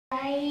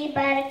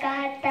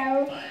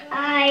wabarakatuh.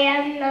 I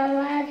am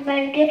Nawaz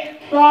Banke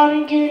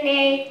from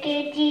Junior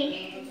KG.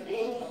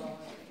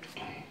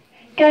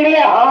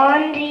 Today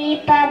on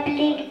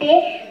Republic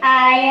Day,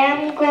 I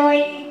am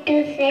going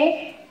to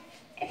say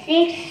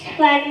 6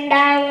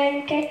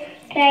 fundamental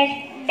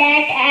rights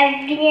that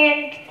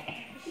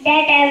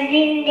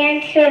every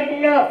Indian should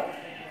know.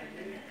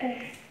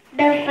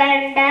 The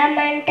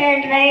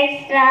fundamental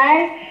rights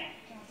are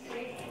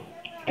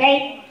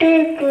right to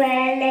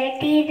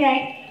equality,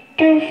 right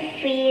to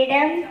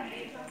freedom,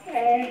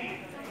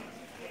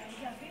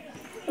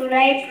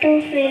 right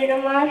to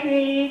freedom of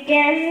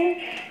religion,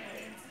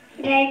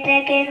 right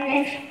against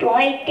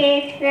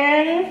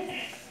exploitation,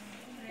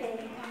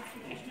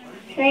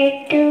 right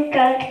to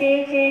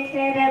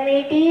constitutional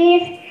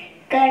remedies,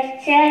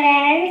 cultural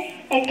and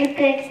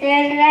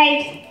educational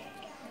rights.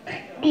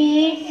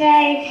 These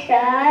rights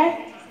are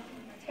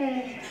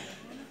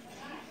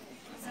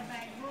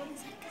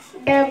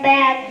the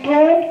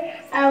backbone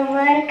of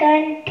our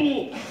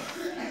country.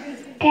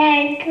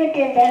 Thank you,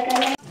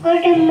 Jazakallah.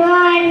 Good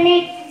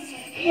morning,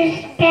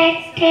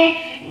 respected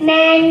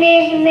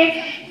management,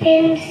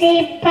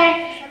 principal,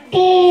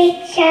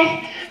 teachers,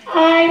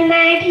 all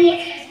my dear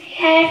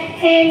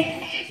friends.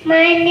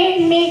 My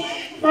name is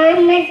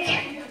Mohammed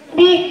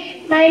Bin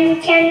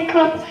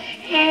Manchankop.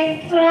 I am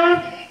from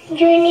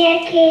Junior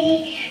KG.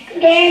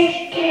 Today I am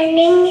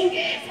standing in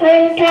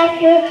front of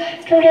you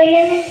to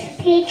deliver a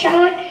speech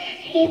on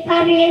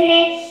Republic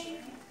Day.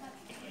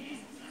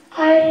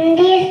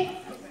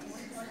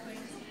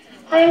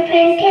 On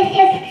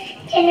 26th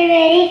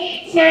January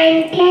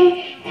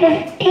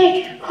 1950,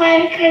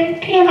 our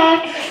country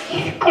got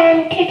its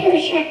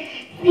constitution.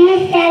 We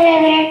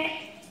celebrate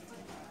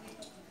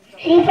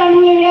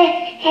Republic Day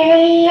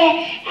every year.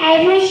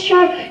 I wish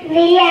you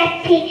very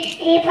happy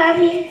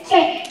Republic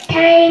Day.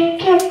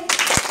 Thank you.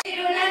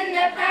 ನನ್ನ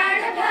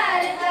ಪ್ರಾಣ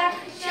ಭಾರತ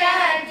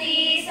ಶಾಂತಿ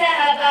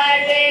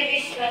ಸಹಬಾಳ್ವೆ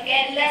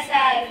ವಿಶ್ವಕ್ಕೆಲ್ಲ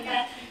ಸಾರುತ್ತ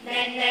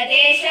ನನ್ನ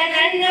ದೇಶ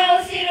ನನ್ನ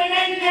ಉಸಿರು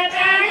ನನ್ನ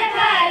ಪ್ರಾಣ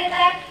ಭಾರತ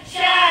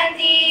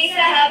ಶಾಂತಿ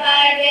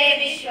ಸಹಬಾಳ್ವೆ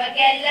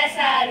ವಿಶ್ವಕ್ಕೆಲ್ಲ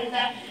ಸಾರುತ್ತ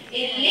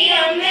ಇಲ್ಲಿ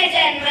ಒಮ್ಮೆ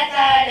ಜನ್ಮ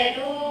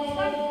ತಾಳಲು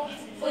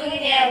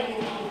ಪುಣ್ಯವು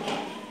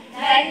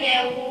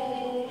ಧನ್ಯವು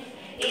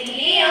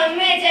ಇಲ್ಲಿ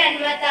ಒಮ್ಮೆ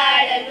ಜನ್ಮ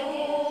ತಾಳಲು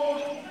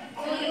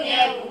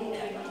ಪುಣ್ಯವು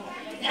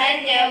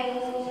ಧನ್ಯವು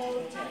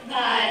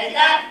ಭಾರತ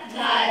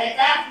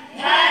ಭಾರತ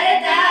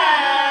ಭಾರತ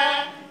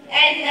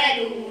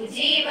ಎನ್ನಲು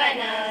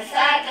ಜೀವನ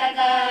ಸಾರ್ಥಕ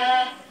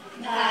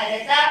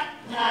ಭಾರತ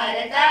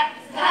ಭಾರತ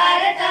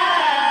ಭಾರತ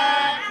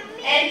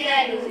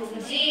ಎನ್ನಲು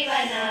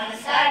ಜೀವನ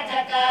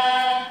ಸಾರ್ಥಕ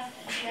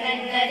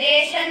ನನ್ನ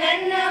ದೇಶ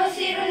ನನ್ನ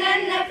ಉಸಿರು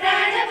ನನ್ನ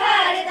ಪ್ರಾಣ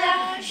ಭಾರತ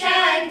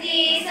ಶಾಂತಿ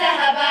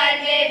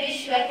ಸಹಬಾಳ್ವೆ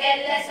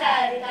ವಿಶ್ವಕ್ಕೆಲ್ಲ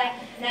ಸಾರುತ್ತ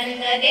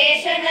ನನ್ನ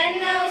ದೇಶ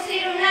ನನ್ನ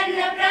ಉಸಿರು ನನ್ನ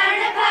ಪ್ರಾಣ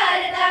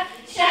ಭಾರತ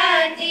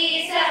ಶಾಂತಿ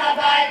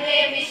ಸಹಬಾಳ್ವೆ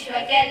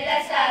ವಿಶ್ವಕ್ಕೆಲ್ಲ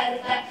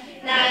ಸಾರುತ್ತ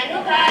ನಾನು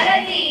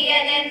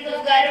ಭಾರತೀಯನೆಂದು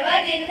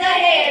ಗರ್ವದಿಂದ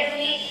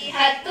ಹೇಳುವಿ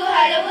 10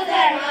 ಹಲವು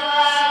ಧರ್ಮವ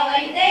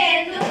ಒಂದೇ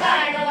ಎಂದು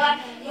ಕಾಣುವ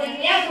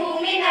ಪುಣ್ಯ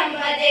ಭೂಮಿ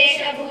ನಮ್ಮ ದೇಶ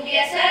ಭುವ್ಯ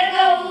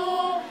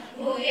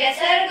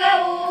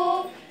ಸ್ವರ್ಗವು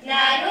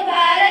ನಾನು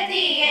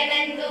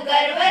ಭಾರತೀಯನೆಂದು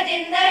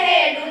ಗರ್ವದಿಂದ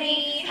ಹೇಳುವಿ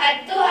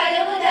 10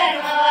 ಹಲವು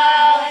ಧರ್ಮವ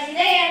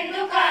ಒಂದೇ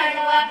ಎಂದು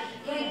ಕಾಣುವ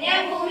ಪುಣ್ಯ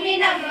ಭೂಮಿ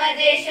ನಮ್ಮ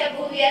ದೇಶ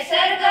ಭುವ್ಯ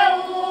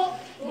ಸ್ವರ್ಗವು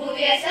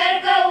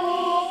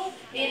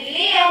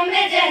ಇಲ್ಲಿ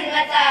ಒಮ್ಮೆ ಜನ್ಮ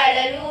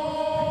ತಾಳಲು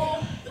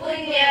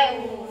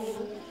ಪುಣ್ಯವು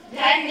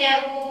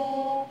ಧನ್ಯವು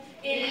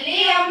ಇಲ್ಲಿ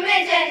ಒಮ್ಮೆ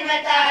ಜನ್ಮ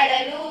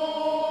ತಾಳಲು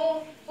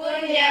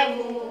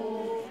ಪುಣ್ಯವು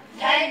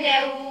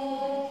ಧನ್ಯವು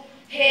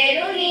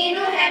ಹೇಳು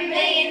ನೀನು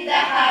ಹೆಮ್ಮೆಯಿಂದ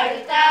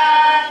ಹಾಡುತ್ತಾ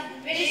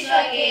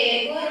ವಿಶ್ವಕ್ಕೆ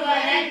ಗುರುವ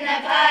ನನ್ನ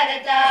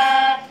ಭಾರತ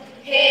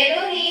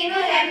ಹೇಳು ನೀನು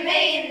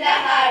ಹೆಮ್ಮೆಯಿಂದ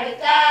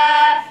ಹಾಡುತ್ತಾ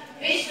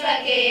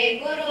ವಿಶ್ವಕ್ಕೆ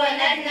ಗುರುವ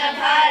ನನ್ನ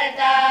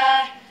ಭಾರತ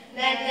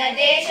ನನ್ನ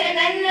ದೇಶ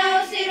ನನ್ನ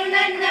ಉಸಿರು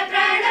ನನ್ನ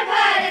ಪ್ರಾಣ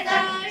ಭಾರತ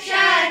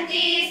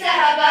ಶಾಂತಿ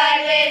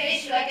ಸಹಬಾಳ್ವೆ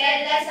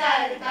ವಿಶ್ವಕ್ಕೆಲ್ಲ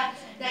ಸಾರುತ್ತ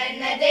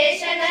ನನ್ನ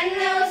ದೇಶ ನನ್ನ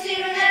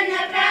ಉಸಿರು ನನ್ನ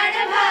ಪ್ರಾಣ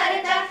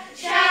ಭಾರತ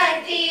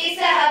ಶಾಂತಿ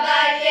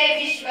ಸಹಬಾಳ್ವೆ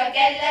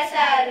ವಿಶ್ವಕ್ಕೆಲ್ಲ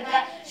ಸಾರುತ್ತ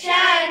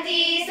ಶಾಂತಿ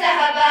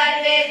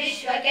ಸಹಬಾಳ್ವೆ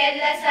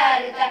ವಿಶ್ವಕ್ಕೆಲ್ಲ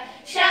ಸಾರುತ್ತ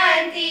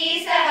ಶಾಂತಿ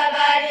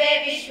ಸಹಬಾಳ್ವೆ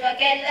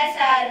ವಿಶ್ವಕ್ಕೆಲ್ಲ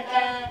ಸಾರುತ್ತ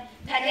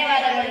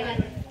ಧನ್ಯವಾದಗಳು.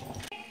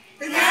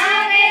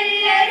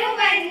 ನಾವೆಲ್ಲರೂ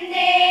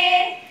ಒಂದೇ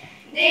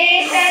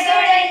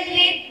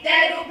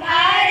ದೇಶದೊಳಲ್ಲಿದ್ದರು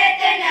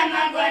ಭಾರತ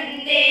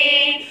ನಮಗೊಂದೇ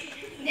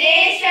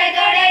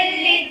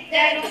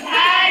ದೇಶದೊಳಲ್ಲಿದ್ದರು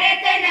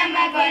ಭಾರತ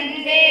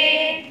ನಮಗೊಂದೇ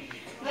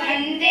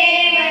ಒಂದೇ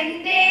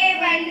ಒಂದೇ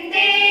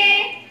ಒಂದೇ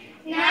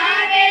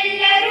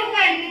ನಾವೆಲ್ಲರೂ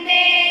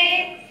ಒಂದೇ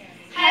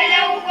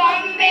ಹಲವು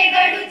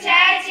ಕೊಂಬೆಗಳು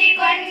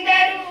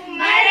ಚಾಚಿಕೊಂಡರು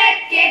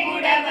ಮರಕ್ಕೆ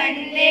ಬುಡ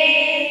ಒಂದೇ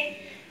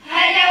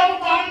ಹಲವು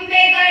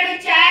ಕೊಂಬೆಗಳು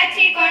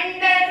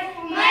ಚಾಚಿಕೊಂಡರು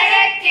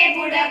ಮರಕ್ಕೆ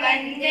ಬುಡ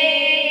ಒಂದೇ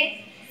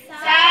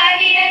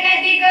ಸಾವಿರ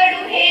ನದಿಗಳು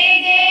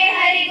ಹೇಗೆ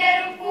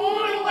ಹರಿದರು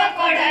ಕೂಡುವ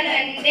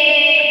ಕೊಡಲೊಂದೇ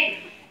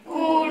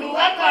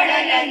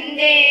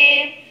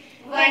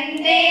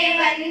ಒಂದೇ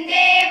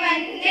ಒಂದೇ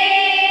ಒಂದೇ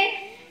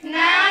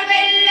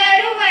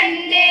ನಾವೆಲ್ಲರೂ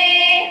ಒಂದೇ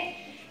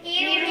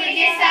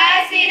ಇರುಳಿಗೆ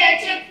ಸಾಸಿರ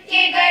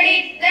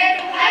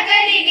ಚುಕ್ಕೆಗಳಿದ್ದರು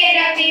ಹಗಲಿಗೆ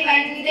ರವಿ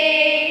ಒಂದೇ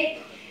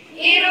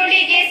ಇರುಳ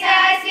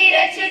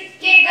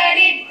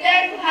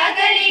ಹೋದರು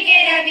ಹಗಲಿಗೆ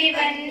ರವಿ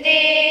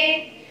ಒಂದೇ.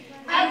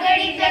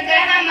 ಅಗಣಿತ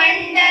ಗ್ರಹ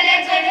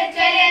ಮಂಡಲಗಳ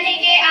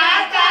ಚಲನೆಗೆ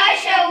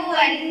ಆಕಾಶವು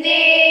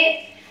ಒಂದೇ,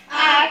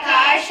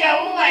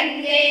 ಆಕಾಶವು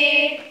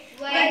ಒಂದೇ.